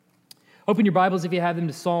Open your Bibles, if you have them,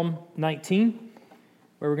 to Psalm 19,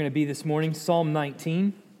 where we're going to be this morning. Psalm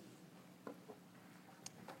 19.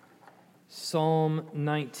 Psalm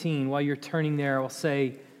 19. While you're turning there, I'll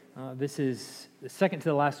say this is the second to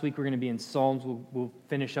the last week we're going to be in Psalms. We'll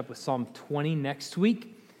finish up with Psalm 20 next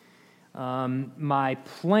week. My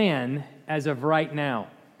plan as of right now,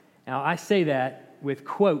 I say that with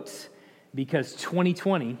quotes because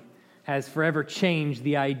 2020 has forever changed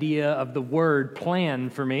the idea of the word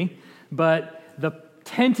plan for me. But the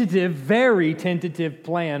tentative, very tentative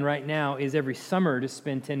plan right now is every summer to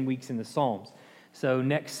spend 10 weeks in the Psalms. So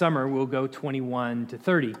next summer we'll go 21 to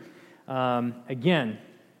 30. Again,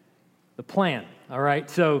 the plan, all right?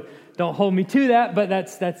 So don't hold me to that, but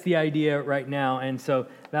that's the idea right now. And so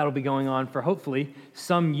that'll be going on for hopefully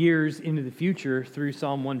some years into the future through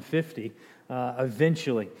Psalm 150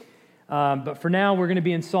 eventually. But for now, we're going to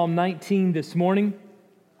be in Psalm 19 this morning.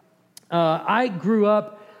 I grew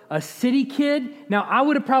up a city kid. Now, I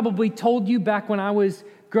would have probably told you back when I was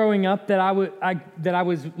growing up that I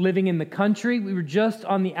was living in the country. We were just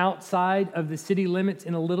on the outside of the city limits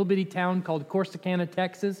in a little bitty town called Corsicana,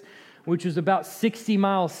 Texas, which was about 60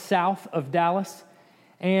 miles south of Dallas.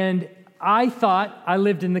 And I thought I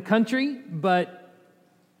lived in the country, but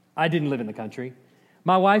I didn't live in the country.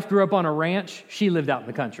 My wife grew up on a ranch. She lived out in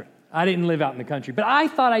the country. I didn't live out in the country, but I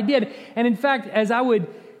thought I did. And in fact, as I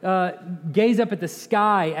would gaze up at the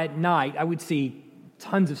sky at night, I would see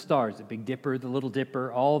tons of stars, the Big Dipper, the Little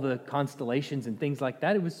Dipper, all the constellations and things like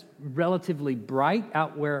that. It was relatively bright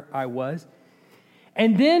out where I was.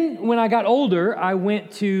 And then when I got older, I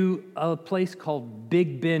went to a place called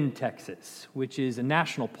Big Bend, Texas, which is a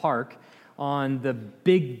national park on the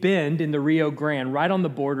Big Bend in the Rio Grande, right on the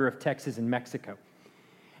border of Texas and Mexico.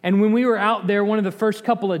 And when we were out there, one of the first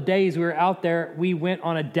couple of days we were out there, we went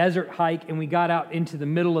on a desert hike and we got out into the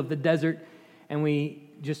middle of the desert and we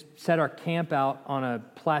just set our camp out on a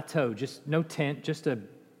plateau, just no tent, just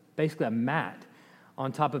basically a mat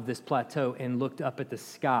on top of this plateau and looked up at the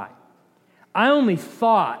sky. I only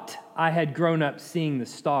thought I had grown up seeing the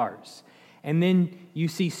stars. And then you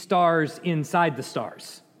see stars inside the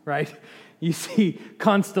stars, right? You see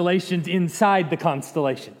constellations inside the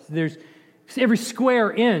constellations. Every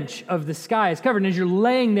square inch of the sky is covered. And as you're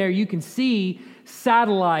laying there, you can see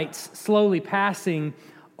satellites slowly passing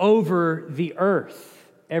over the earth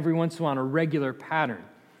every once in a while on a regular pattern.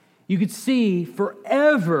 You could see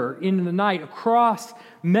forever into the night across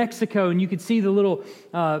Mexico, and you could see the little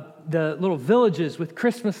villages with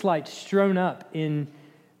Christmas lights strewn up in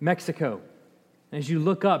Mexico. And as you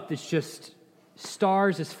look up, it's just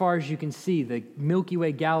stars as far as you can see, the Milky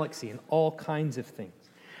Way galaxy and all kinds of things.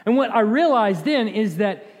 And what I realized then is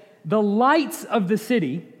that the lights of the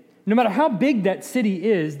city, no matter how big that city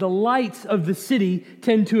is, the lights of the city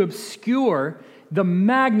tend to obscure the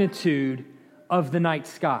magnitude of the night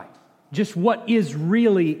sky, just what is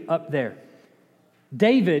really up there.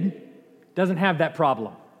 David doesn't have that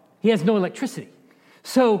problem. He has no electricity.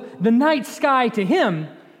 So the night sky to him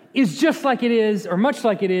is just like it is, or much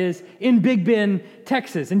like it is, in Big Bend,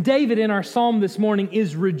 Texas. And David in our psalm this morning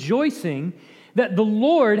is rejoicing that the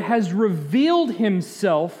Lord has revealed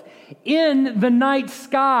himself in the night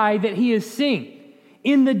sky that he is seeing,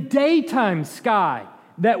 in the daytime sky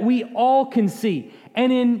that we all can see,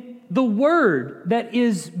 and in the word that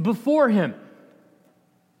is before him.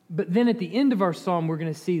 But then at the end of our psalm, we're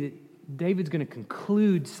going to see that David's going to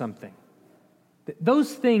conclude something. That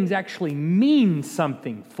those things actually mean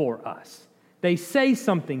something for us. They say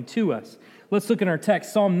something to us. Let's look at our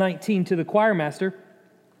text, Psalm 19, to the choir master.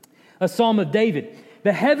 A psalm of David.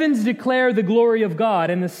 The heavens declare the glory of God,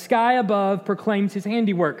 and the sky above proclaims his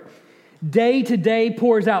handiwork. Day to day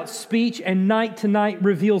pours out speech, and night to night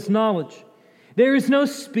reveals knowledge. There is no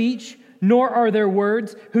speech, nor are there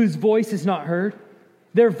words, whose voice is not heard.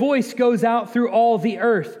 Their voice goes out through all the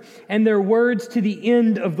earth, and their words to the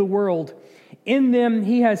end of the world. In them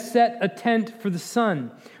he has set a tent for the sun,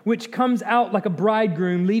 which comes out like a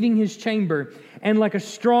bridegroom leaving his chamber, and like a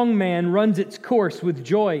strong man runs its course with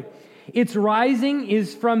joy. Its rising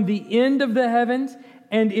is from the end of the heavens,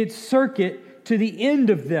 and its circuit to the end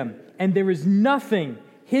of them, and there is nothing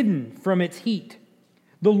hidden from its heat.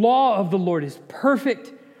 The law of the Lord is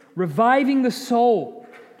perfect, reviving the soul.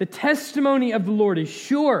 The testimony of the Lord is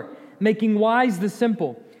sure, making wise the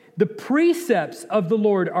simple. The precepts of the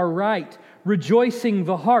Lord are right, rejoicing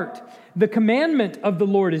the heart. The commandment of the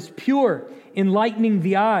Lord is pure, enlightening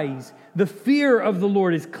the eyes. The fear of the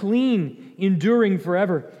Lord is clean, enduring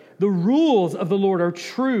forever. The rules of the Lord are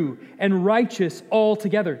true and righteous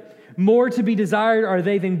altogether. More to be desired are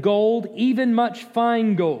they than gold, even much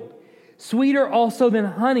fine gold. sweeter also than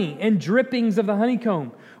honey and drippings of the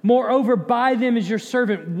honeycomb. Moreover, by them is your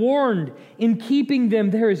servant warned. In keeping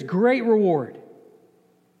them there is great reward.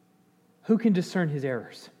 Who can discern his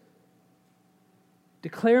errors?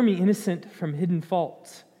 Declare me innocent from hidden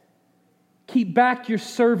faults. Keep back your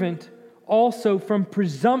servant also from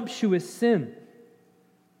presumptuous sin.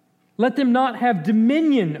 Let them not have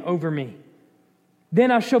dominion over me.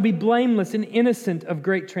 Then I shall be blameless and innocent of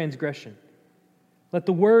great transgression. Let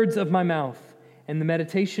the words of my mouth and the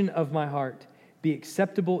meditation of my heart be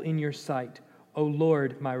acceptable in your sight, O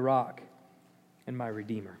Lord, my rock and my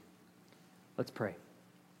redeemer. Let's pray.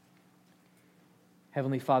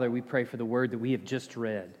 Heavenly Father, we pray for the word that we have just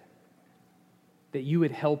read, that you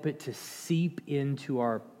would help it to seep into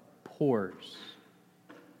our pores,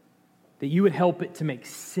 that you would help it to make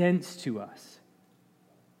sense to us,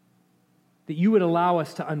 that you would allow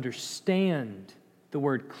us to understand the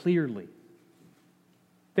word clearly,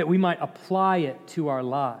 that we might apply it to our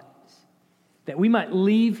lives, that we might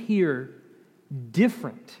leave here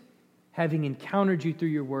different, having encountered you through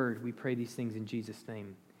your word. We pray these things in Jesus'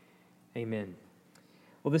 name. Amen.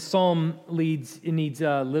 Well, this psalm needs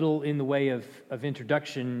little in the way of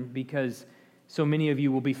introduction, because so many of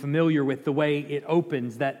you will be familiar with the way it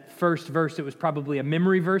opens. That first verse, it was probably a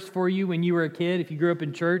memory verse for you when you were a kid, if you grew up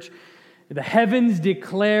in church. The heavens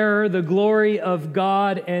declare the glory of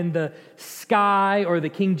God, and the sky, or the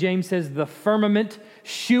King James says, the firmament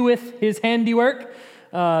sheweth his handiwork.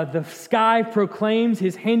 The sky proclaims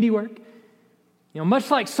his handiwork.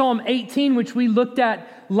 Much like Psalm 18, which we looked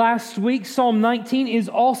at last week, Psalm 19 is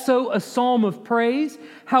also a psalm of praise.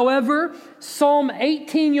 However, Psalm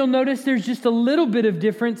 18, you'll notice there's just a little bit of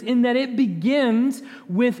difference in that it begins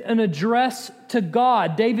with an address to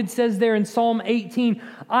God. David says there in Psalm 18,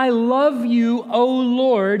 I love you, O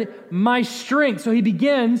Lord, my strength. So he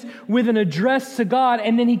begins with an address to God,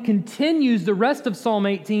 and then he continues the rest of Psalm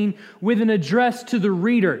 18 with an address to the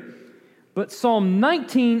reader. But Psalm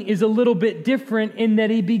 19 is a little bit different in that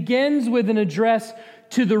he begins with an address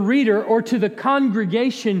to the reader or to the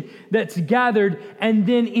congregation that's gathered, and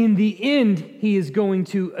then in the end, he is going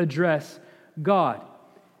to address God.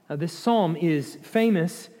 Now, this psalm is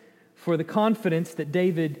famous for the confidence that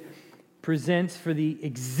David presents for the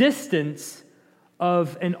existence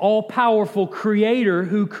of an all-powerful creator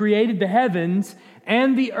who created the heavens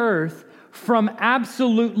and the earth from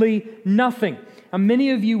absolutely nothing. Now,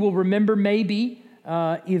 many of you will remember maybe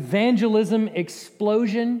Evangelism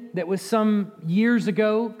Explosion that was some years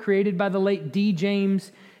ago, created by the late D.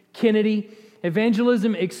 James Kennedy.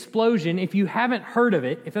 Evangelism Explosion, if you haven't heard of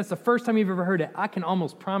it, if that's the first time you've ever heard it, I can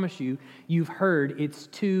almost promise you you've heard its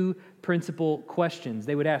two principal questions.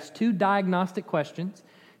 They would ask two diagnostic questions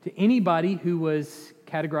to anybody who was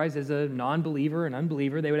categorized as a non-believer, an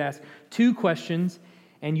unbeliever. They would ask two questions,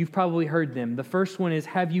 and you've probably heard them. The first one is,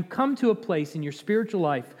 have you come to a place in your spiritual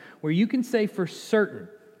life where you can say for certain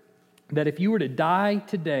that if you were to die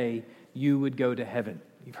today, you would go to heaven?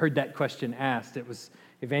 You've heard that question asked. It was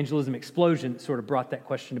Evangelism Explosion that sort of brought that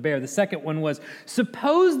question to bear. The second one was,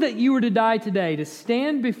 suppose that you were to die today, to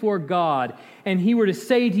stand before God, and he were to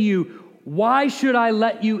say to you, why should I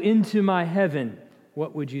let you into my heaven?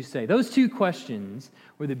 What would you say? Those two questions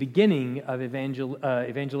were the beginning of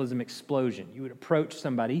Evangelism Explosion. You would approach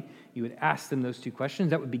somebody, you would ask them those two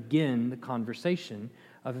questions. That would begin the conversation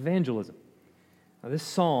of evangelism. Now, this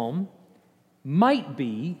psalm might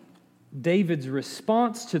be David's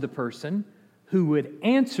response to the person who would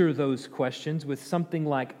answer those questions with something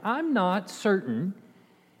like, I'm not certain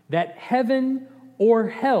that heaven or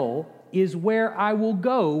hell is where I will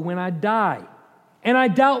go when I die. And I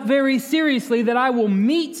doubt very seriously that I will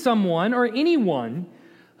meet someone or anyone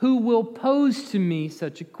who will pose to me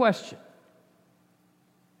such a question.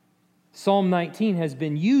 Psalm 19 has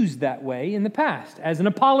been used that way in the past as an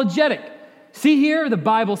apologetic. See here, the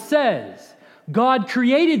Bible says, God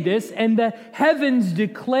created this, and the heavens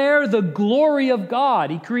declare the glory of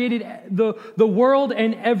God. He created the world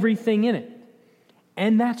and everything in it.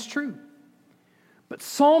 And that's true. But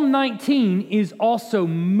Psalm 19 is also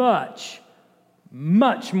much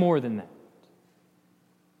more than that.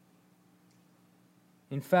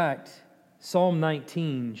 In fact, Psalm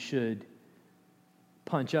 19 should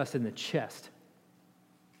punch us in the chest.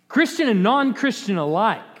 Christian and non-Christian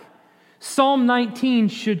alike, Psalm 19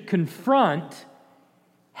 should confront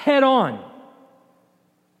head on.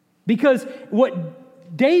 Because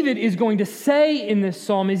what David is going to say in this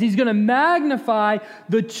psalm is he's going to magnify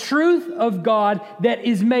the truth of God that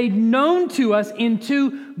is made known to us in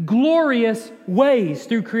two glorious ways,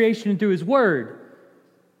 through creation and through his word.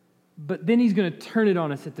 But then he's going to turn it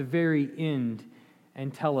on us at the very end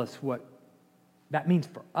and tell us what that means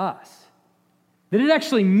for us That it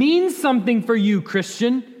actually means something for you,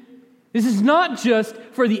 Christian. This is not just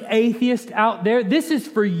for the atheist out there. This is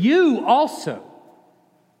for you also.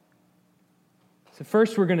 So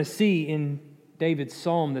first we're going to see in David's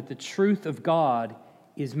psalm that the truth of God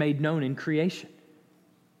is made known in creation.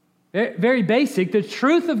 Very basic. The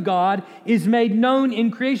truth of God is made known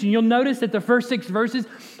in creation. You'll notice that the first 6 verses,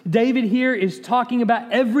 David here is talking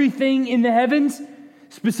about everything in the heavens.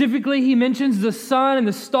 Specifically, he mentions the sun and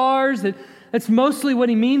the stars. That's mostly what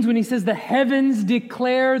he means when he says the heavens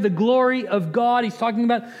declare the glory of God. He's talking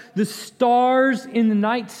about the stars in the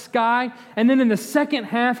night sky. And then in the second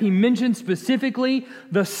half, he mentions specifically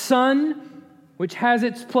the sun, which has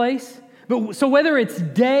its place. So whether it's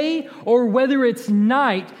day or whether it's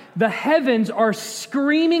night, the heavens are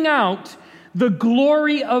screaming out the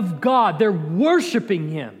glory of God. They're worshiping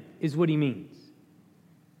Him, is what he means.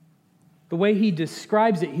 The way he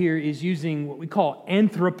describes it here is using what we call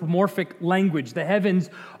anthropomorphic language. The heavens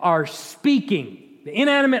are speaking. The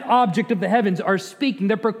inanimate object of the heavens are speaking.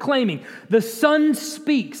 They're proclaiming. The sun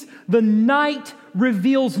speaks. The night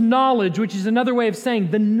reveals knowledge, which is another way of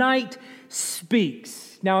saying the night speaks.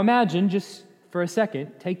 Now imagine, just for a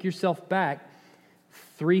second, take yourself back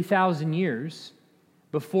 3,000 years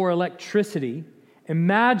before electricity.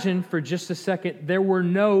 Imagine for just a second there were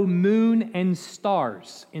no moon and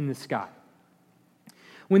stars in the sky.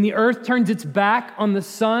 When the earth turns its back on the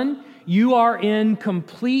sun, you are in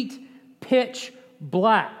complete pitch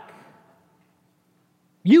black.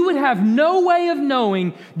 You would have no way of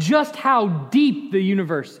knowing just how deep the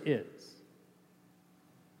universe is.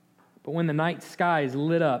 But when the night sky is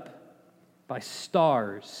lit up by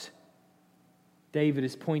stars, David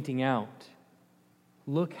is pointing out,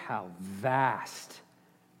 look how vast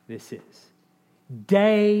this is.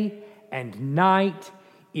 Day and night,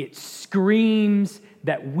 it screams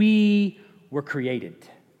that we were created.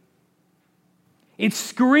 It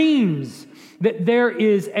screams that there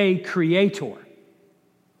is a creator.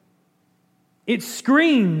 It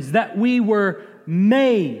screams that we were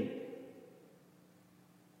made.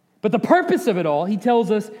 But the purpose of it all, he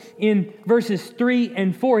tells us in verses 3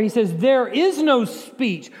 and 4, he says, there is no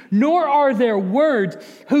speech, nor are there words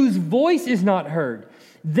whose voice is not heard.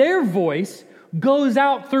 Their voice goes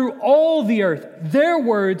out through all the earth, their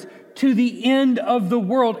words to the end of the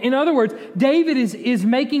world. In other words, David is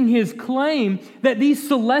making his claim that these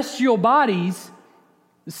celestial bodies,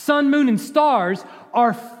 the sun, moon, and stars,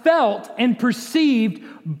 are felt and perceived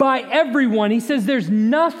by everyone. He says there's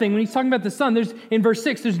nothing, when he's talking about the sun, in verse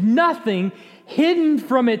 6, there's nothing hidden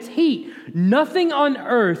from its heat. Nothing on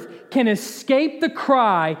earth can escape the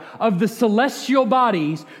cry of the celestial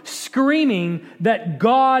bodies screaming that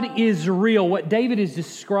God is real. What David is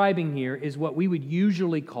describing here is what we would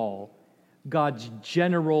usually call God's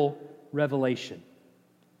general revelation.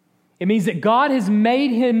 It means that God has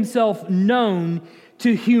made Himself known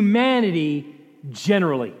to humanity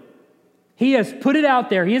generally. He has put it out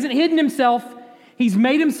there. He hasn't hidden Himself. He's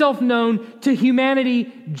made Himself known to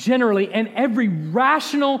humanity generally. And every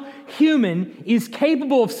rational human is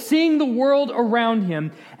capable of seeing the world around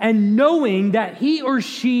him and knowing that he or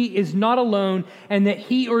she is not alone and that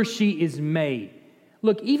he or she is made.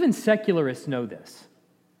 Look, even secularists know this.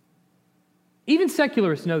 Even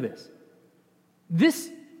secularists know this. This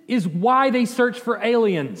is why they search for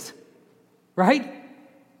aliens, right?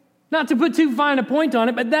 Not to put too fine a point on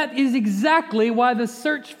it, but that is exactly why the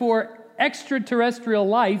search for extraterrestrial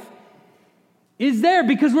life is there,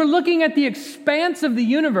 because we're looking at the expanse of the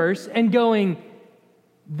universe and going,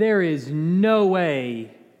 there is no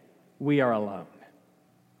way we are alone.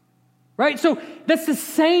 Right? So that's the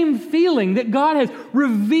same feeling that God has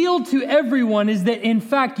revealed to everyone, is that in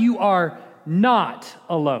fact you are not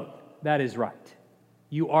alone. That is right.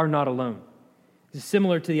 You are not alone. It's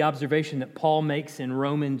similar to the observation that Paul makes in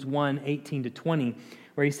Romans 1:18-20,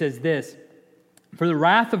 where he says this, "For the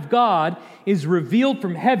wrath of God is revealed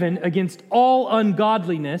from heaven against all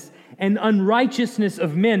ungodliness and unrighteousness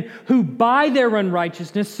of men who by their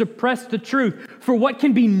unrighteousness suppress the truth. For what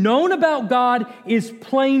can be known about God is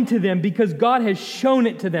plain to them, because God has shown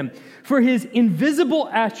it to them. For His invisible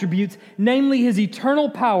attributes, namely His eternal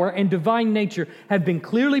power and divine nature, have been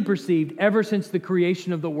clearly perceived ever since the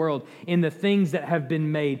creation of the world in the things that have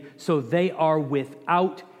been made, so they are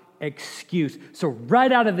without excuse." So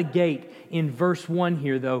right out of the gate in verse 1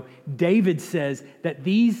 here, though, David says that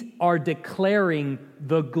these are declaring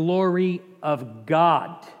the glory of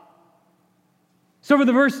God. So for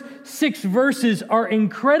the first 6 verses are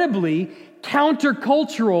incredibly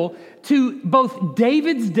countercultural to both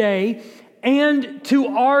David's day and to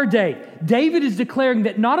our day. David is declaring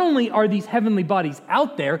that not only are these heavenly bodies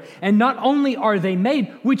out there, and not only are they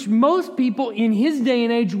made, which most people in his day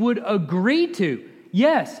and age would agree to.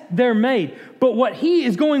 Yes, they're made. But what he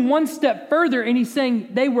is going one step further, and he's saying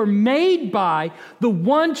they were made by the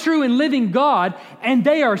one true and living God, and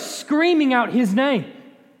they are screaming out his name.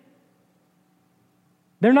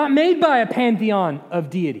 They're not made by a pantheon of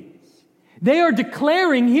deities. They are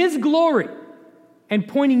declaring his glory and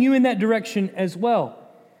pointing you in that direction as well.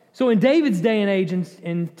 So in David's day and age,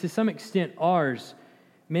 and to some extent ours,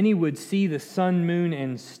 many would see the sun, moon,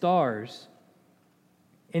 and stars,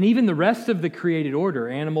 and even the rest of the created order,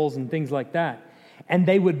 animals and things like that, and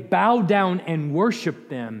they would bow down and worship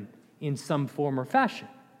them in some form or fashion.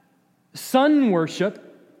 Sun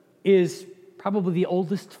worship is probably the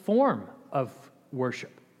oldest form of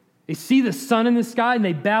worship. They see the sun in the sky and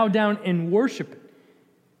they bow down and worship it.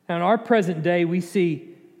 Now, in our present day, we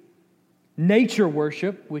see nature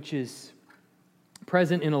worship, which is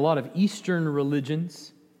present in a lot of Eastern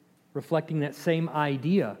religions, reflecting that same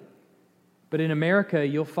idea. But in America,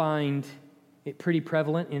 you'll find it pretty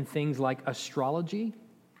prevalent in things like astrology,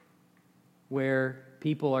 where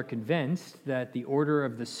people are convinced that the order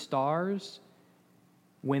of the stars,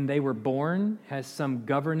 when they were born, has some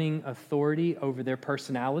governing authority over their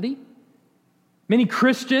personality. Many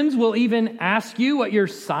Christians will even ask you what your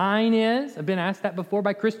sign is. I've been asked that before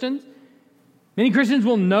by Christians. Many Christians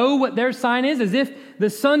will know what their sign is, as if the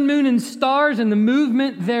sun, moon, and stars and the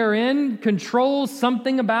movement therein controls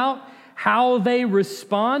something about how they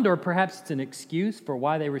respond, or perhaps it's an excuse for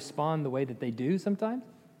why they respond the way that they do sometimes.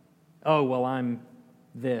 Oh, well, I'm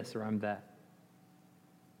this or I'm that.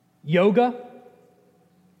 Yoga,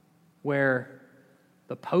 where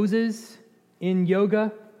the poses in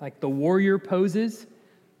yoga, like the warrior poses,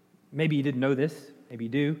 maybe you didn't know this, maybe you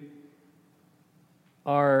do,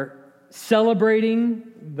 are celebrating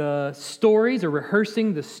the stories or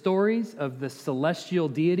rehearsing the stories of the celestial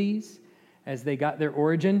deities as they got their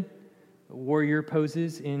origin. The warrior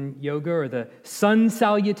poses in yoga, or the sun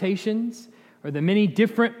salutations, or the many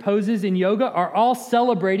different poses in yoga are all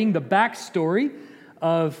celebrating the backstory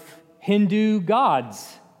of Hindu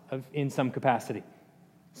gods in some capacity.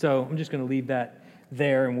 So I'm just going to leave that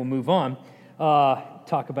there and we'll move on.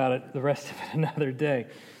 Talk about it, the rest of it, another day.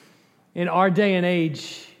 In our day and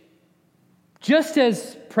age, just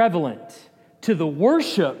as prevalent to the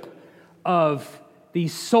worship of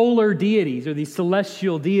these solar deities or these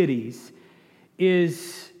celestial deities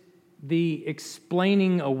is the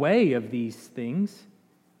explaining away of these things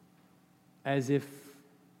as if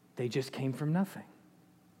they just came from nothing.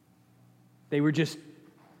 They were just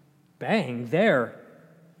bang, there.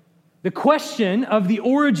 The question of the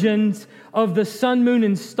origins of the sun, moon,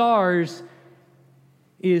 and stars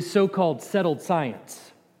is so-called settled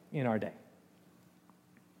science in our day.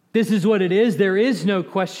 This is what it is. There is no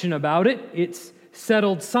question about it. It's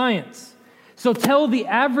settled science. So tell the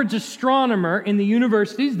average astronomer in the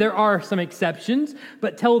universities, there are some exceptions,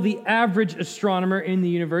 but tell the average astronomer in the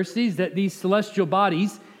universities that these celestial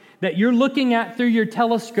bodies that you're looking at through your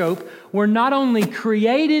telescope were not only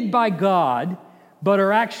created by God, but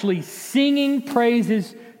are actually singing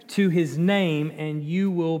praises to his name, and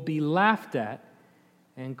you will be laughed at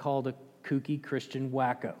and called a kooky Christian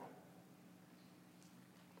wacko.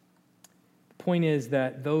 The point is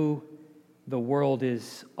that though the world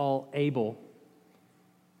is all able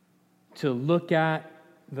to look at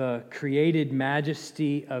the created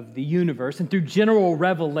majesty of the universe, and through general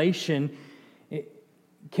revelation it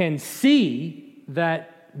can see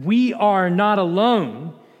that we are not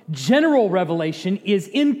alone, general revelation is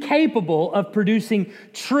incapable of producing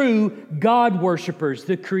true God worshipers.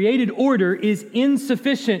 The created order is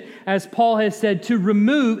insufficient, as Paul has said, to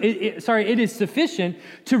remove, it is sufficient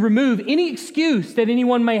to remove any excuse that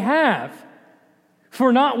anyone may have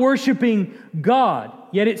for not worshiping God.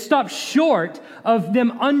 Yet it stops short of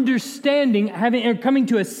them understanding, or coming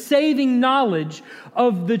to a saving knowledge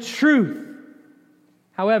of the truth.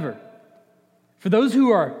 However, for those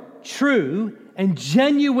who are true and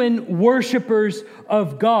genuine worshipers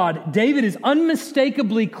of God, David is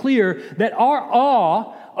unmistakably clear that our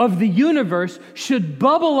awe of the universe should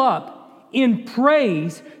bubble up in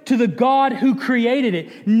praise to the God who created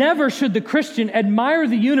it. Never should the Christian admire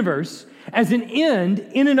the universe as an end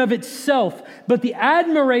in and of itself, but the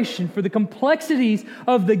admiration for the complexities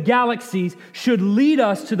of the galaxies should lead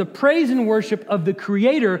us to the praise and worship of the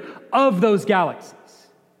creator of those galaxies.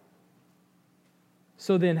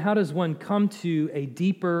 So then, how does one come to a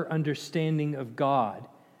deeper understanding of God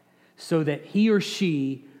so that he or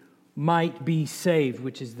she might be saved,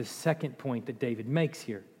 which is the second point that David makes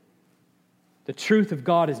here? The truth of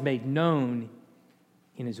God is made known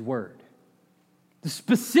in His Word. The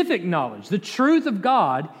specific knowledge, the truth of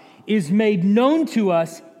God, is made known to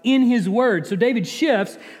us in His Word. So David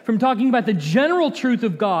shifts from talking about the general truth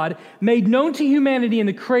of God made known to humanity in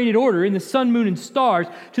the created order, in the sun, moon, and stars,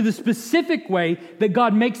 to the specific way that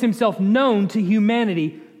God makes Himself known to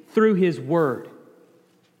humanity through His Word.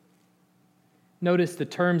 Notice the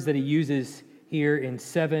terms that he uses here in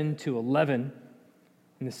 7 to 11,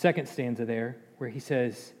 in the second stanza there, where he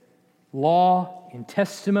says, law and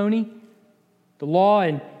testimony. The law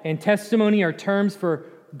and testimony are terms for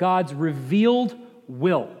God's revealed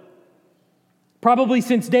will. Probably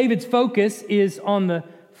since David's focus is on the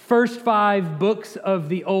first 5 books of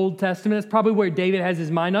the Old Testament, that's probably where David has his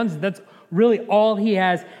mind on. That's really all he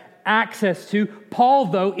has access to. Paul,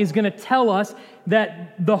 though, is going to tell us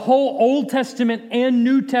that the whole Old Testament and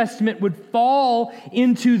New Testament would fall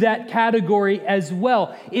into that category as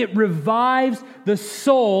well. It revives the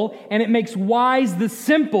soul and it makes wise the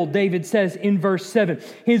simple, David says in verse 7.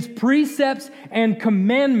 His precepts and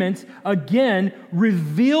commandments, again,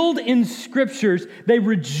 revealed in Scriptures, they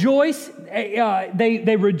rejoice.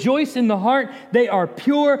 They rejoice in the heart. They are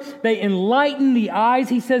pure. They enlighten the eyes,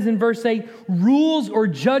 he says in verse 8. Rules or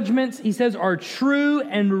judgments, he says, are true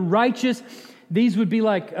and righteous. These would be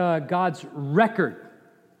like God's record,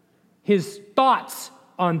 His thoughts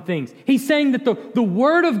on things. He's saying that the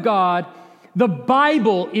Word of God, the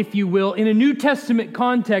Bible, if you will, in a New Testament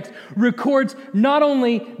context, records not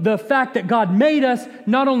only the fact that God made us,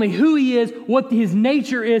 not only who He is, what His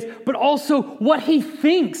nature is, but also what He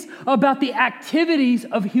thinks about the activities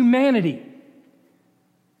of humanity.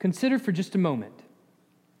 Consider for just a moment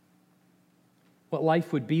what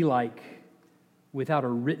life would be like without a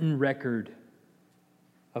written record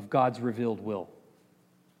of God's revealed will.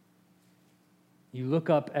 You look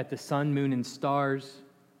up at the sun, moon, and stars.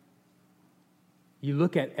 You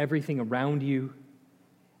look at everything around you,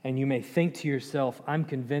 and you may think to yourself, I'm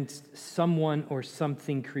convinced someone or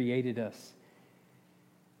something created us,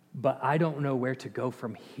 but I don't know where to go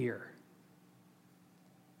from here.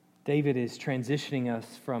 David is transitioning us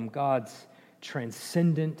from God's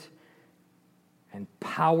transcendent and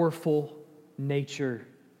powerful nature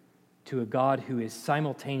to a God who is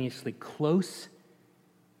simultaneously close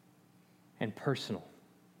and personal,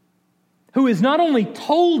 who has not only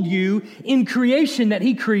told you in creation that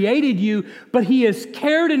He created you, but He has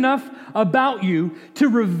cared enough about you to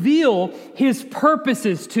reveal His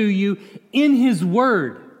purposes to you in His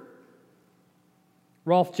Word.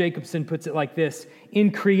 Rolf Jacobson puts it like this: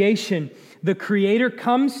 in creation, the Creator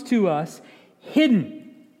comes to us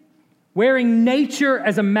hidden, wearing nature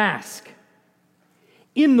as a mask.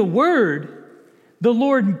 In the Word, the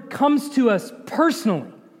Lord comes to us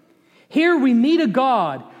personally. Here we meet a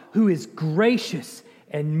God who is gracious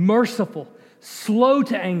and merciful, slow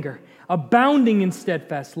to anger, abounding in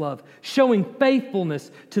steadfast love, showing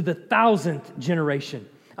faithfulness to the 1,000th generation.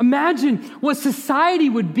 Imagine what society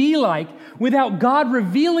would be like without God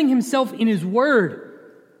revealing Himself in His Word.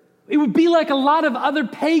 It would be like a lot of other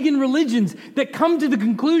pagan religions that come to the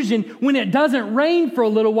conclusion when it doesn't rain for a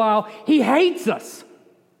little while, He hates us.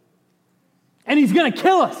 And He's going to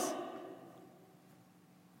kill us.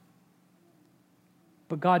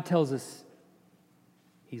 But God tells us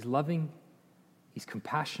He's loving, He's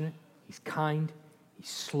compassionate, He's kind, He's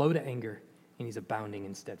slow to anger, and He's abounding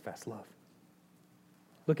in steadfast love.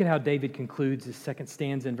 Look at how David concludes his second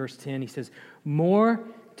stanza in verse 10. He says, more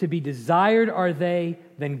to be desired are they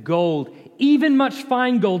than gold, even much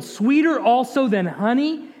fine gold, sweeter also than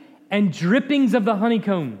honey and drippings of the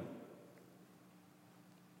honeycomb.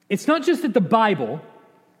 It's not just that the Bible,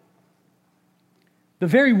 the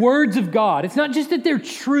very words of God, it's not just that they're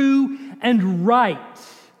true and right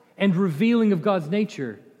and revealing of God's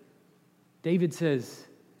nature. David says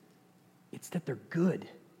it's that they're good.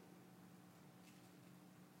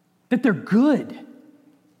 That they're good.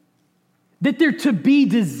 That they're to be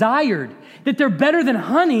desired. That they're better than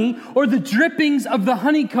honey or the drippings of the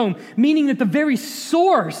honeycomb. Meaning that the very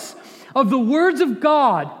source of the words of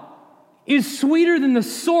God is sweeter than the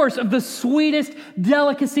source of the sweetest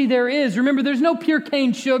delicacy there is. Remember, there's no pure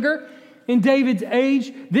cane sugar in David's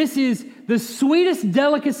age. This is the sweetest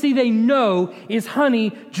delicacy they know is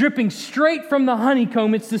honey dripping straight from the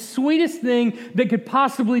honeycomb. It's the sweetest thing that could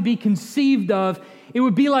possibly be conceived of. It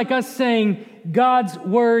would be like us saying God's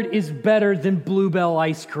word is better than Bluebell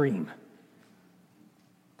ice cream.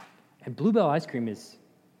 And Bluebell ice cream it's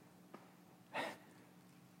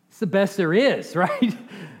the best there is, right?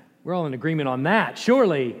 We're all in agreement on that,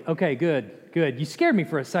 surely. Okay, good. You scared me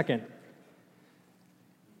for a second.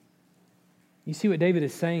 You see what David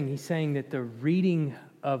is saying? He's saying that the reading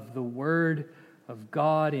of the Word of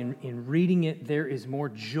God, in reading it, there is more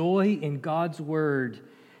joy in God's Word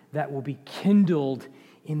that will be kindled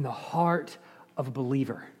in the heart of a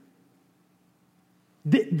believer.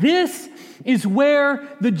 This is where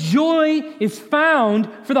the joy is found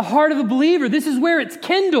for the heart of a believer. This is where it's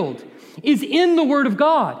kindled, is in the Word of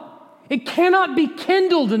God. It cannot be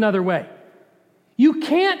kindled another way. You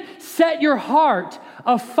can't set your heart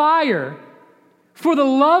afire for the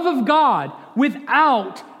love of God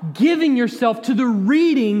without giving yourself to the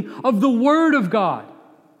reading of the Word of God.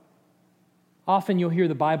 Often you'll hear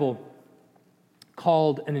the Bible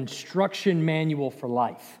called an instruction manual for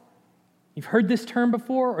life. You've heard this term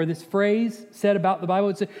before, or this phrase said about the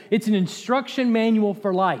Bible. It's an instruction manual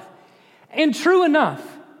for life. And true enough,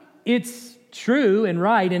 it's true and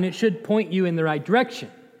right, and it should point you in the right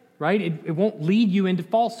direction, right? It won't lead you into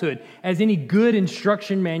falsehood, as any good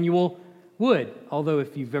instruction manual would. Although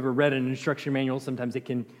if you've ever read an instruction manual, sometimes it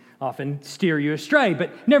can often steer you astray.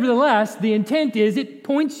 But nevertheless, the intent is it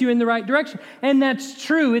points you in the right direction. And that's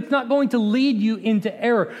true. It's not going to lead you into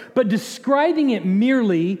error. But describing it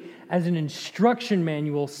merely as an instruction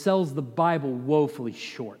manual sells the Bible woefully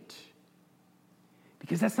short.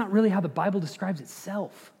 Because that's not really how the Bible describes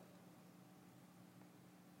itself.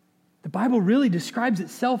 The Bible really describes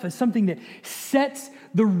itself as something that sets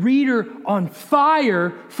the reader on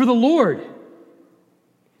fire for the Lord,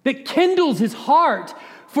 that kindles his heart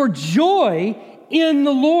for joy in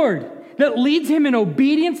the Lord, that leads him in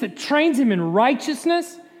obedience, that trains him in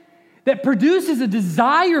righteousness, that produces a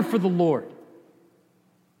desire for the Lord.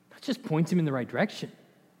 Not just points him in the right direction,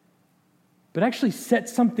 but actually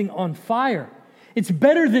sets something on fire. It's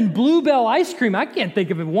better than Bluebell ice cream. I can't think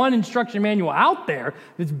of one instruction manual out there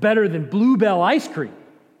that's better than Bluebell ice cream.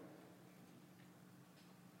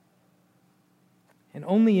 And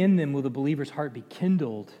only in them will the believer's heart be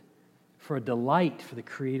kindled for a delight for the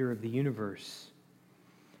Creator of the universe.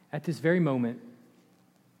 At this very moment,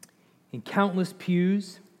 in countless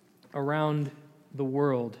pews around the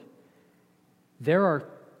world, there are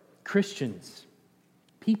Christians,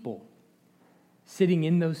 people, sitting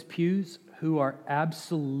in those pews who are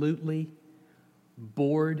absolutely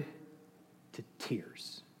bored to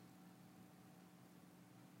tears.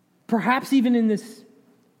 Perhaps even in this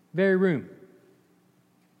very room.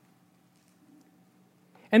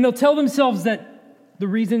 And they'll tell themselves that the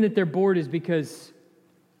reason that they're bored is because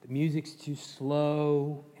the music's too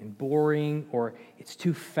slow and boring, or it's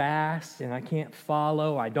too fast and I can't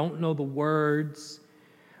follow, I don't know the words,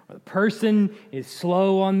 or the person is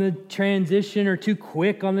slow on the transition or too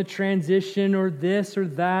quick on the transition, or this or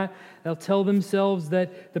that. They'll tell themselves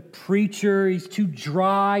that the preacher, he's too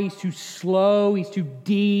dry, he's too slow, he's too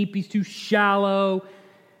deep, he's too shallow.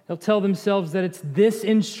 They'll tell themselves that it's this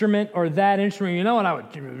instrument or that instrument. You know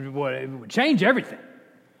what? It would change everything.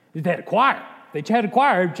 If they had a choir. If they had a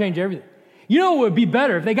choir, it would change everything. You know what would be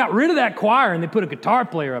better? If they got rid of that choir and they put a guitar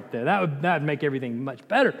player up there. That would make everything much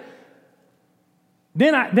better.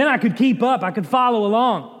 Then I could keep up. I could follow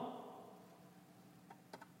along.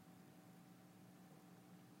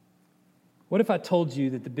 What if I told you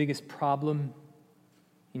that the biggest problem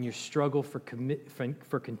in your struggle for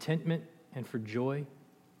contentment and for joy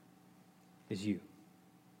is you?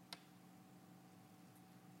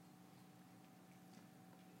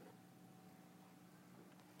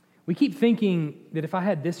 We keep thinking that if I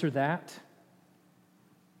had this or that,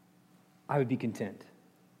 I would be content.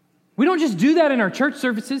 We don't just do that in our church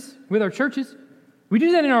services, with our churches. We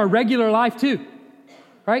do that in our regular life too,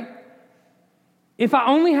 right? If I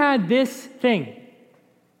only had this thing,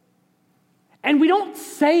 and we don't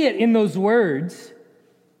say it in those words,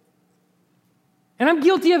 and I'm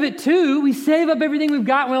guilty of it too. We save up everything we've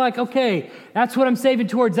got and we're like, okay, that's what I'm saving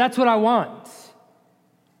towards. That's what I want.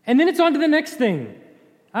 And then it's on to the next thing.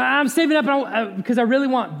 I'm saving up because I really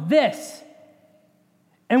want this.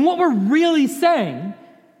 And what we're really saying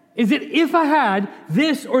is that if I had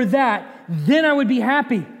this or that, then I would be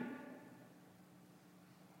happy.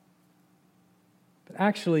 But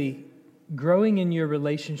actually, growing in your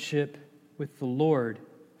relationship with the Lord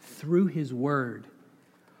through His Word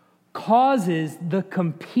causes the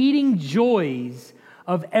competing joys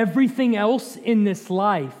of everything else in this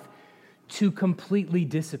life to completely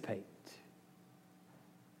dissipate.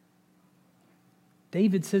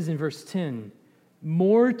 David says in verse 10,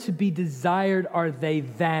 more to be desired are they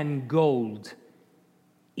than gold,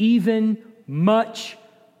 even much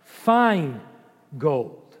fine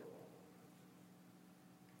gold.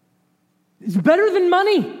 It's better than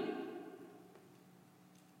money.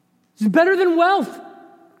 It's better than wealth.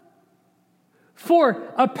 For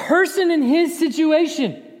a person in his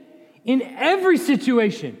situation, in every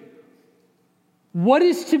situation. What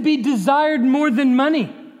is to be desired more than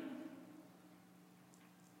money?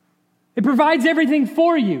 It provides everything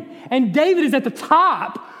for you. And David is at the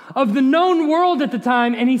top of the known world at the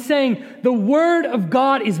time, and he's saying the Word of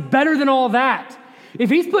God is better than all that. If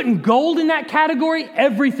he's putting gold in that category,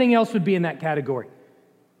 everything else would be in that category.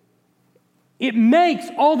 It makes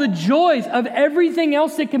all the joys of everything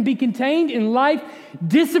else that can be contained in life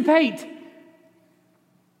dissipate.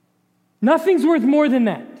 Nothing's worth more than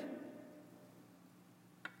that.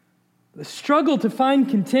 The struggle to find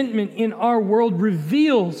contentment in our world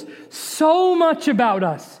reveals so much about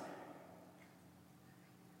us.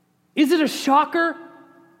 Is it a shocker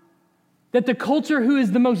that the culture who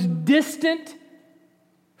is the most distant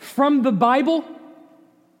from the Bible,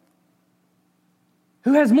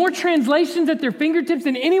 who has more translations at their fingertips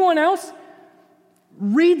than anyone else,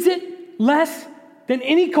 reads it less than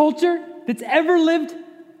any culture that's ever lived?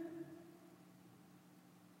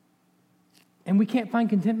 And we can't find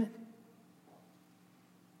contentment?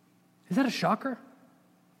 Is that a shocker?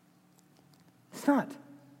 It's not.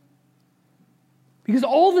 Because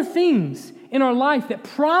all the things in our life that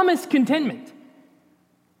promise contentment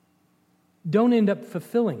don't end up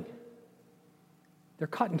fulfilling. They're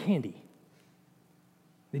cotton candy.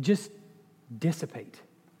 They just dissipate.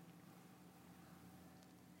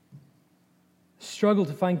 Struggle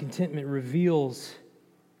to find contentment reveals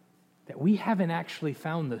that we haven't actually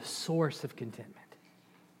found the source of contentment,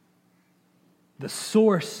 the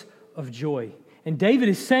source of joy. And David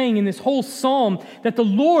is saying in this whole psalm that the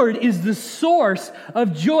Lord is the source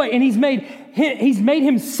of joy, and He's made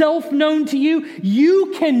Himself known to you.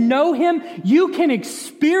 You can know Him. You can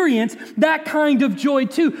experience that kind of joy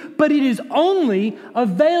too, but it is only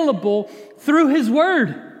available through His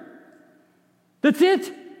Word. That's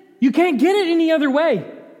it. You can't get it any other way.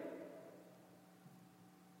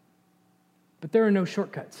 But there are no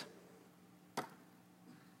shortcuts.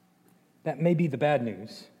 That may be the bad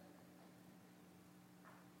news.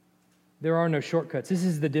 There are no shortcuts. This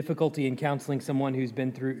is the difficulty in counseling someone who's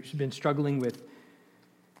been struggling with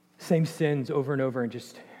same sins over and over and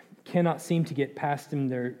just cannot seem to get past them.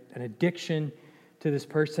 They're an addiction to this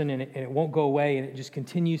person, and it won't go away, and it just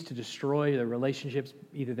continues to destroy their relationships,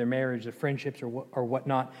 either their marriage, their friendships, or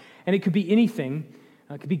whatnot. And it could be anything.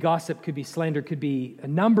 It could be gossip, could be slander, could be a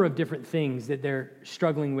number of different things that they're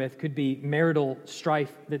struggling with. Could be marital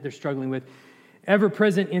strife that they're struggling with. Ever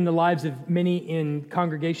present in the lives of many in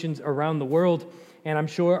congregations around the world, and I'm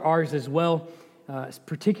sure ours as well,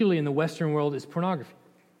 particularly in the Western world, is pornography.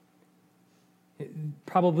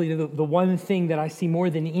 Probably the one thing that I see more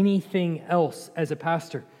than anything else as a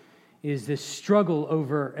pastor is this struggle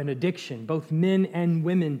over an addiction, both men and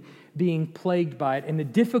women being plagued by it, and the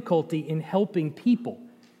difficulty in helping people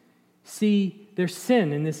see their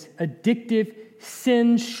sin and this addictive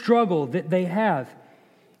sin struggle that they have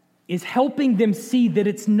is helping them see that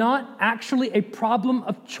it's not actually a problem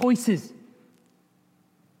of choices.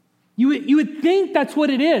 You would think that's what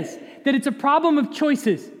it is, that it's a problem of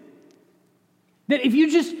choices. That if you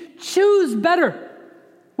just choose better,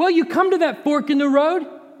 well, you come to that fork in the road.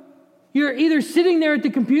 You're either sitting there at the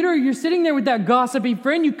computer or you're sitting there with that gossipy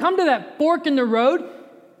friend. You come to that fork in the road.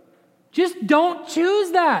 Just don't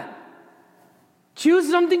choose that. Choose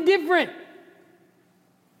something different.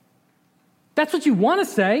 That's what you want to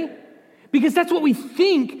say, because that's what we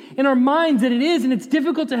think in our minds that it is, and it's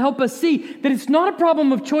difficult to help us see that it's not a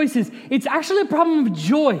problem of choices. It's actually a problem of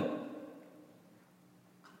joy.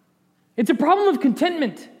 It's a problem of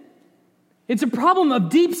contentment. It's a problem of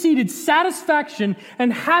deep-seated satisfaction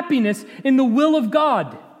and happiness in the will of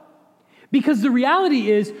God. Because the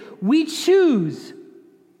reality is, we choose,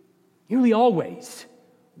 nearly always,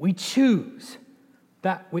 we choose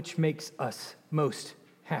that which makes us most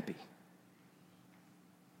happy.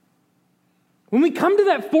 When we come to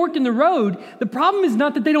that fork in the road, the problem is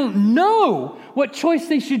not that they don't know what choice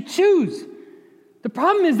they should choose. The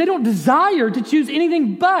problem is they don't desire to choose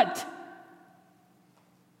anything but.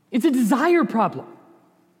 It's a desire problem.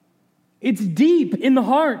 It's deep in the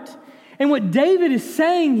heart. And what David is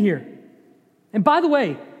saying here, and by the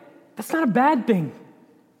way, that's not a bad thing.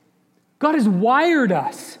 God has wired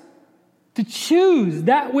us to choose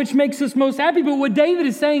that which makes us most happy. But what David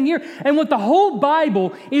is saying here, and what the whole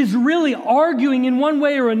Bible is really arguing in one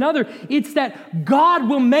way or another, it's that God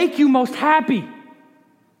will make you most happy.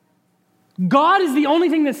 God is the only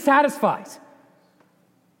thing that satisfies.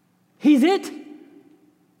 He's it.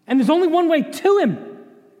 And there's only one way to Him.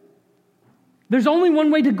 There's only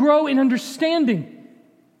one way to grow in understanding.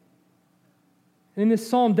 And in this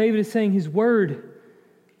psalm, David is saying His Word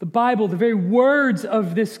The Bible, the very words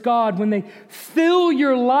of this God, when they fill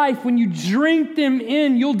your life, when you drink them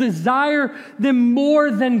in, you'll desire them more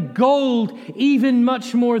than gold, even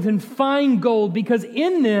much more than fine gold, because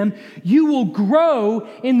in them you will grow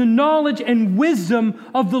in the knowledge and wisdom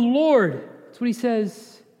of the Lord. That's what he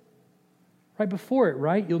says right before it,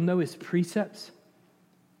 right? You'll know his precepts,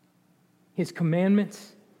 his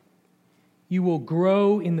commandments. You will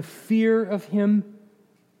grow in the fear of him.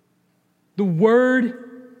 The word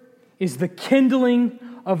is the kindling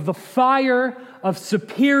of the fire of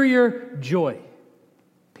superior joy,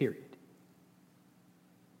 period.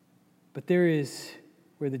 But there is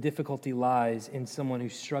where the difficulty lies in someone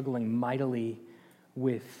who's struggling mightily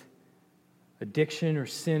with addiction or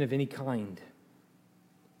sin of any kind.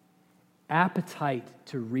 Appetite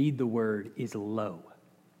to read the word is low.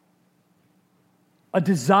 A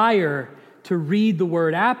desire to read the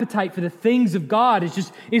word, appetite for the things of God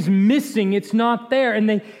is missing. It's not there. And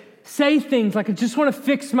they say things like, I just want to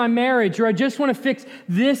fix my marriage, or I just want to fix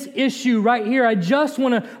this issue right here. I just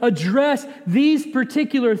want to address these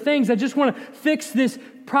particular things. I just want to fix this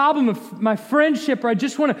problem of my friendship, or I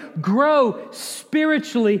just want to grow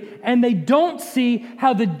spiritually. And they don't see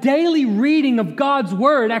how the daily reading of God's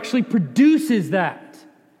word actually produces that.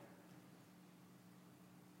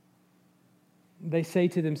 They say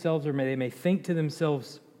to themselves, or they may think to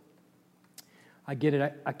themselves, I get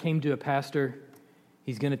it. I came to a pastor.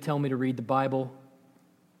 He's going to tell me to read the Bible.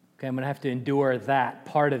 Okay, I'm going to have to endure that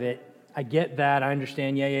part of it. I get that. I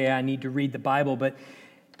understand. Yeah, I need to read the Bible. But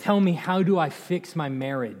tell me, how do I fix my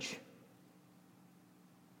marriage?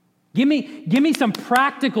 Give me some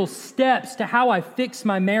practical steps to how I fix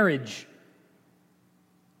my marriage.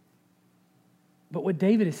 But what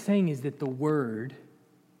David is saying is that the Word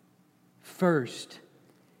first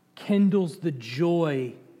kindles the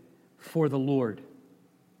joy for the Lord.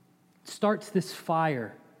 Starts this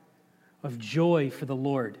fire of joy for the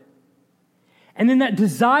Lord. And then that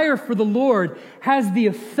desire for the Lord has the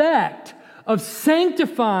effect of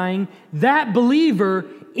sanctifying that believer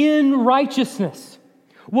in righteousness.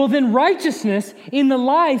 Well, then righteousness in the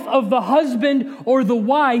life of the husband or the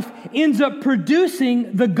wife ends up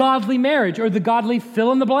producing the godly marriage, or the godly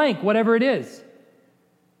fill in the blank, whatever it is.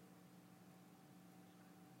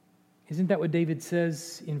 Isn't that what David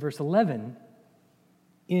says in verse 11?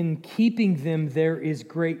 In keeping them, there is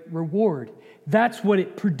great reward. That's what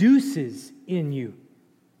it produces in you.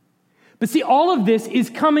 But see, all of this is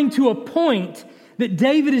coming to a point that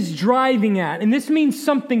David is driving at. And this means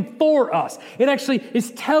something for us. It actually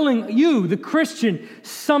is telling you, the Christian,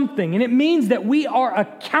 something. And it means that we are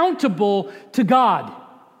accountable to God.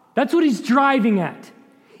 That's what he's driving at.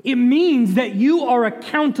 It means that you are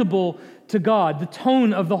accountable to God. The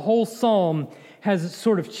tone of the whole psalm has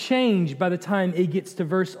sort of changed by the time it gets to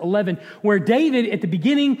verse 11, where David at the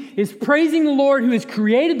beginning is praising the Lord who has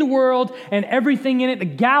created the world and everything in it. The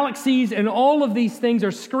galaxies and all of these things are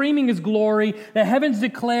screaming his glory. The heavens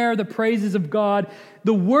declare the praises of God.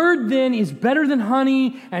 The word then is better than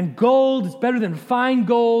honey and gold. It's better than fine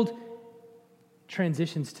gold.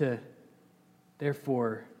 Transitions to,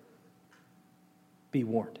 therefore, be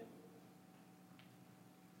warned.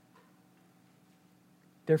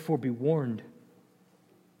 Therefore, be warned.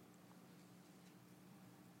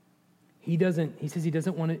 He says he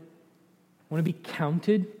doesn't want to be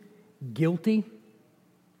counted guilty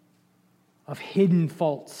of hidden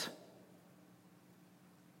faults,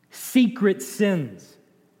 secret sins.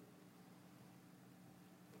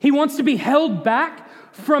 He wants to be held back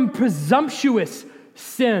from presumptuous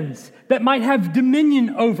sins that might have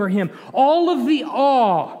dominion over him. All of the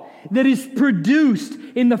awe that is produced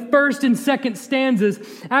in the first and second stanzas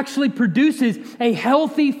actually produces a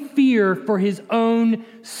healthy fear for his own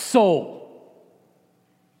soul.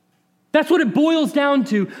 That's what it boils down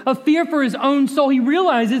to, a fear for his own soul. He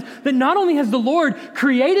realizes that not only has the Lord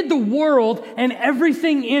created the world and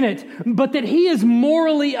everything in it, but that he is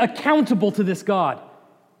morally accountable to this God.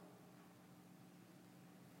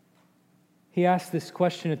 He asked this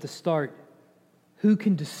question at the start: who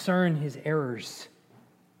can discern his errors?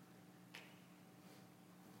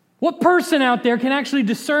 What person out there can actually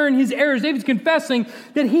discern his errors? David's confessing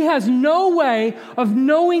that he has no way of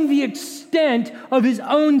knowing the extent of his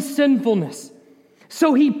own sinfulness.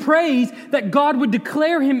 So he prays that God would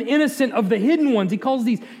declare him innocent of the hidden ones. He calls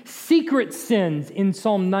these secret sins in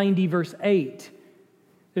Psalm 90, verse 8.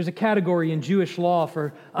 There's a category in Jewish law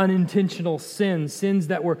for unintentional sins, sins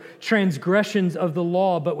that were transgressions of the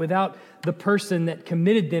law, but without the person that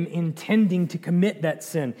committed them intending to commit that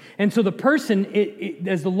sin. And so the person,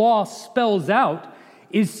 as the law spells out,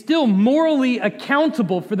 is still morally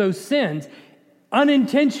accountable for those sins,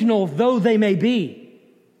 unintentional though they may be.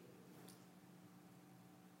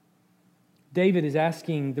 David is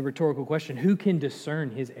asking the rhetorical question, who can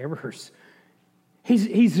discern his errors?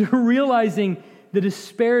 He's realizing the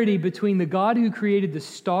disparity between the God who created the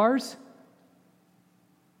stars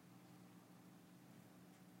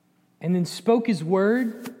and then spoke his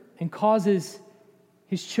word and causes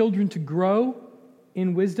his children to grow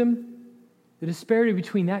in wisdom, the disparity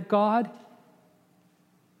between that God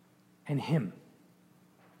and him.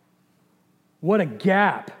 What a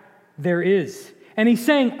gap there is. And he's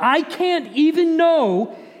saying, I can't even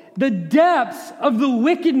know the depths of the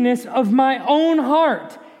wickedness of my own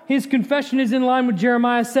heart. His confession is in line with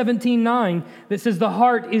Jeremiah 17:9 that says, the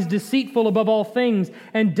heart is deceitful above all things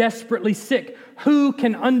and desperately sick. Who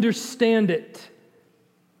can understand it?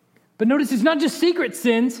 But notice it's not just secret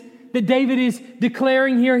sins that David is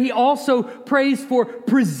declaring here. He also prays for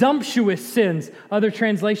presumptuous sins. Other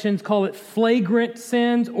translations call it flagrant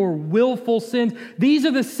sins or willful sins. These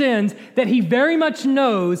are the sins that he very much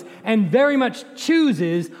knows and very much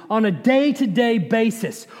chooses on a day-to-day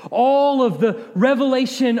basis. All of the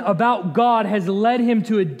revelation about God has led him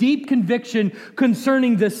to a deep conviction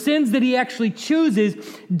concerning the sins that he actually chooses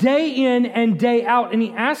day in and day out. And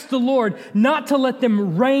he asks the Lord not to let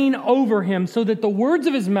them reign over him so that the words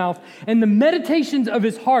of his mouth and the meditations of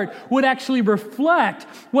his heart would actually reflect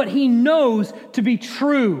what he knows to be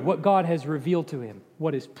true, what God has revealed to him,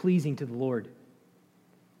 what is pleasing to the Lord.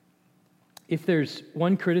 If there's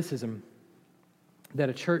one criticism that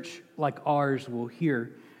a church like ours will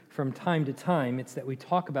hear from time to time, it's that we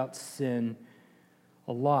talk about sin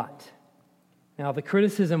a lot. Now, the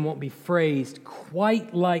criticism won't be phrased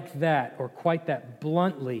quite like that or quite that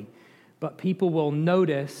bluntly, but people will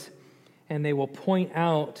notice and they will point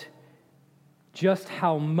out just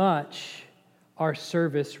how much our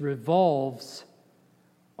service revolves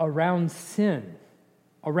around sin,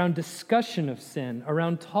 around discussion of sin,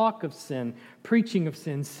 around talk of sin, preaching of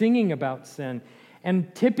sin, singing about sin.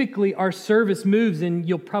 And typically our service moves, and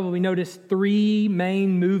you'll probably notice three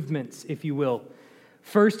main movements, if you will.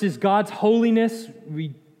 First is God's holiness.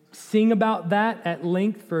 We sing about that at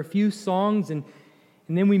length for a few songs, and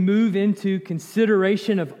then we move into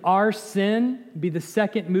consideration of our sin, be the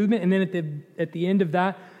second movement. And then at the end of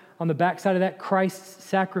that, on the backside of that, Christ's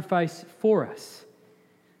sacrifice for us.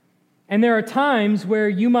 And there are times where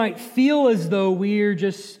you might feel as though we're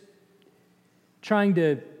just trying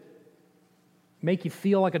to make you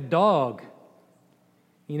feel like a dog.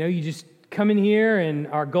 You know, you just come in here and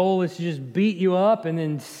our goal is to just beat you up and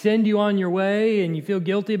then send you on your way, and you feel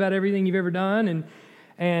guilty about everything you've ever done,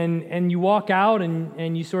 and you walk out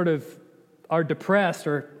and you sort of are depressed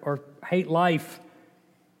or hate life.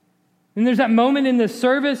 And there's that moment in the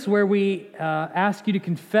service where we ask you to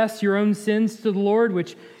confess your own sins to the Lord,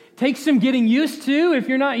 which takes some getting used to. If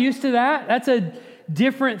you're not used to that, that's a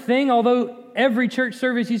different thing, although every church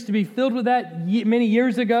service used to be filled with that many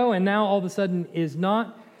years ago, and now all of a sudden is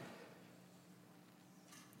not.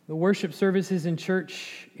 The worship services in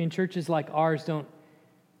churches like ours don't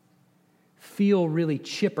feel really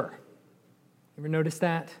chipper. Ever notice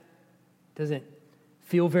that? Doesn't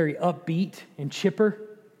feel very upbeat and chipper.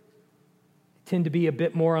 Tend to be a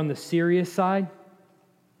bit more on the serious side.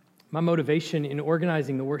 My motivation in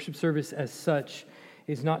organizing the worship service as such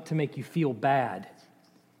is not to make you feel bad.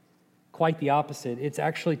 Quite the opposite. It's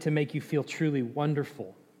actually to make you feel truly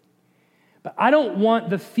wonderful. But I don't want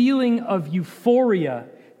the feeling of euphoria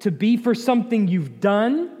to be for something you've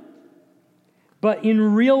done, but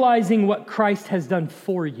in realizing what Christ has done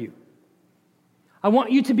for you. I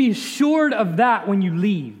want you to be assured of that when you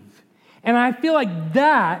leave. And I feel like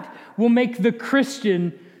that will make the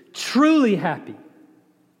Christian truly happy.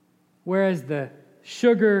 Whereas the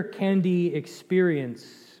sugar candy experience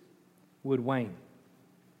would wane.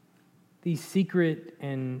 These secret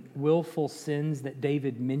and willful sins that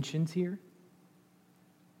David mentions here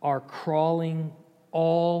are crawling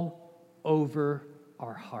all over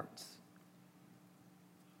our hearts.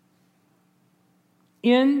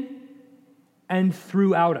 In and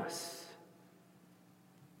throughout us.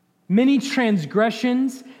 Many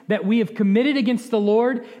transgressions that we have committed against the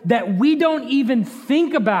Lord that we don't even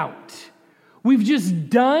think about. We've just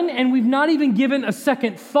done and we've not even given a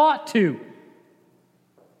second thought to.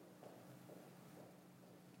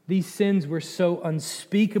 These sins were so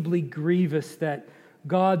unspeakably grievous that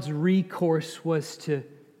God's recourse was to,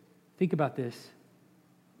 think about this,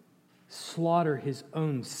 slaughter his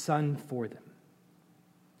own son for them,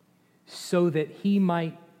 so that he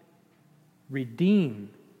might redeem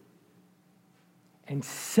and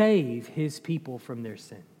save his people from their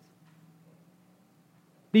sins.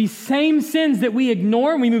 These same sins that we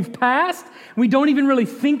ignore and we move past, we don't even really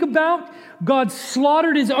think about, God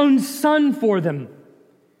slaughtered his own son for them,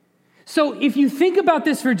 So if you think about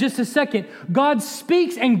this for just a second, God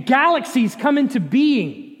speaks and galaxies come into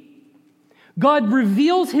being. God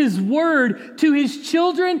reveals His word to His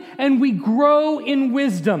children and we grow in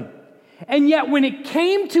wisdom. And yet when it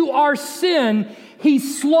came to our sin, He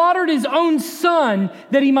slaughtered His own Son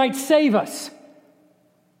that He might save us.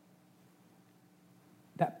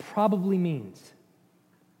 That probably means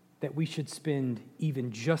that we should spend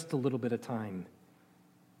even just a little bit of time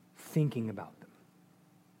thinking about them,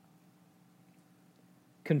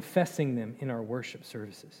 confessing them in our worship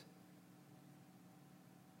services.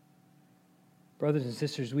 Brothers and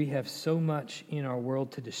sisters, we have so much in our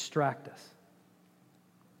world to distract us.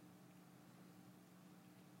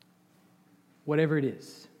 Whatever it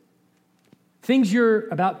is. Things you're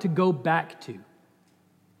about to go back to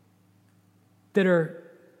that are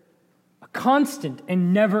a constant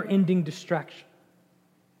and never-ending distraction.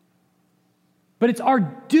 But it's our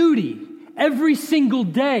duty every single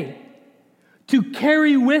day to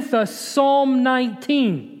carry with us Psalm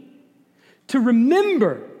 19, to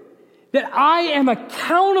remember that I am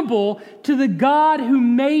accountable to the God who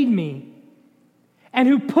made me and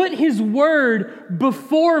who put His word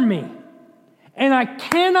before me. And I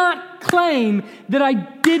cannot claim that I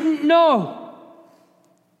didn't know.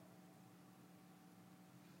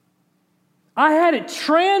 I had it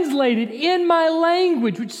translated in my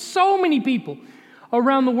language, which so many people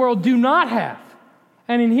around the world do not have,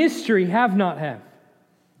 and in history have not had.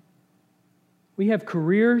 We have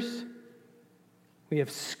careers, we have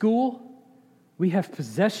school, we have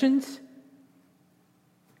possessions,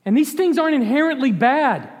 and these things aren't inherently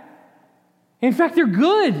bad. In fact, they're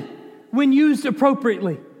good when used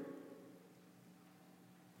appropriately.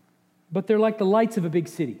 But they're like the lights of a big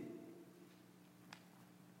city.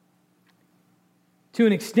 To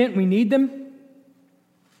an extent, we need them.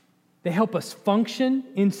 They help us function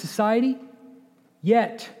in society.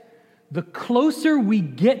 Yet, the closer we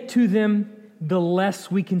get to them, the less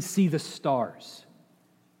we can see the stars.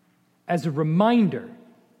 As a reminder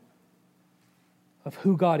of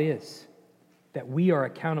who God is, that we are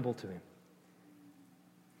accountable to Him.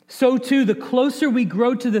 So too, the closer we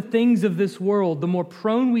grow to the things of this world, the more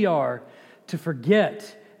prone we are to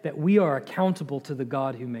forget that we are accountable to the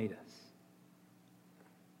God who made us.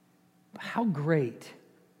 How great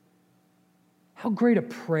a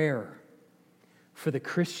prayer for the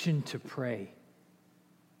Christian to pray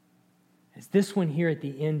is this one here at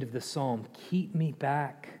the end of the psalm. Keep me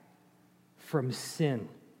back from sin.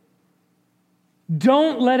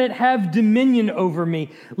 Don't let it have dominion over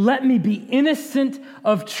me. Let me be innocent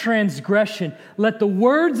of transgression. Let the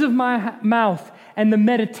words of my mouth and the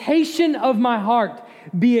meditation of my heart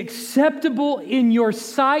be acceptable in your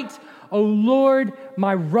sight, O Lord,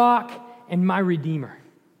 my rock and my Redeemer.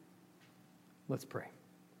 Let's pray.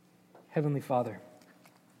 Heavenly Father,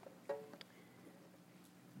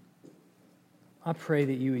 I pray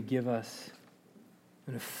that you would give us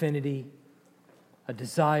an affinity, a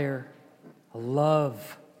desire, a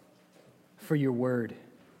love for your word,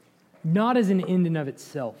 not as an end in of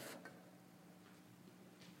itself,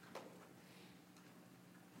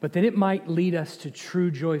 but that it might lead us to true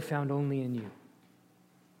joy found only in you.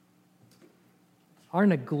 Our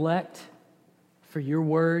neglect for your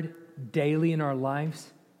word daily in our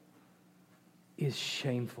lives is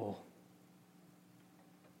shameful.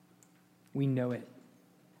 We know it.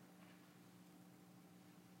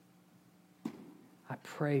 I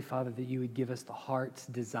pray, Father, that you would give us the heart's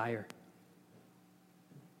desire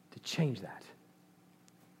to change that,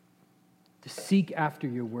 to seek after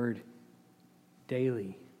your word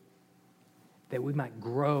daily, that we might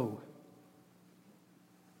grow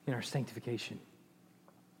in our sanctification,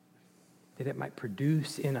 that it might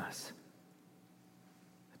produce in us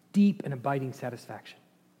a deep and abiding satisfaction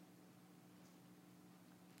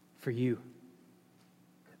for you.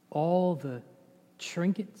 All the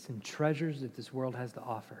trinkets and treasures that this world has to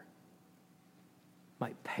offer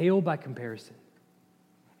might pale by comparison,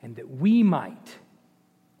 and that we might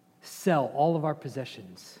sell all of our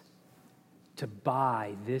possessions to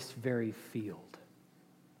buy this very field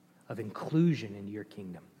of inclusion into your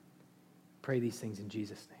kingdom. Pray these things in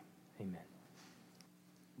Jesus' name. Amen.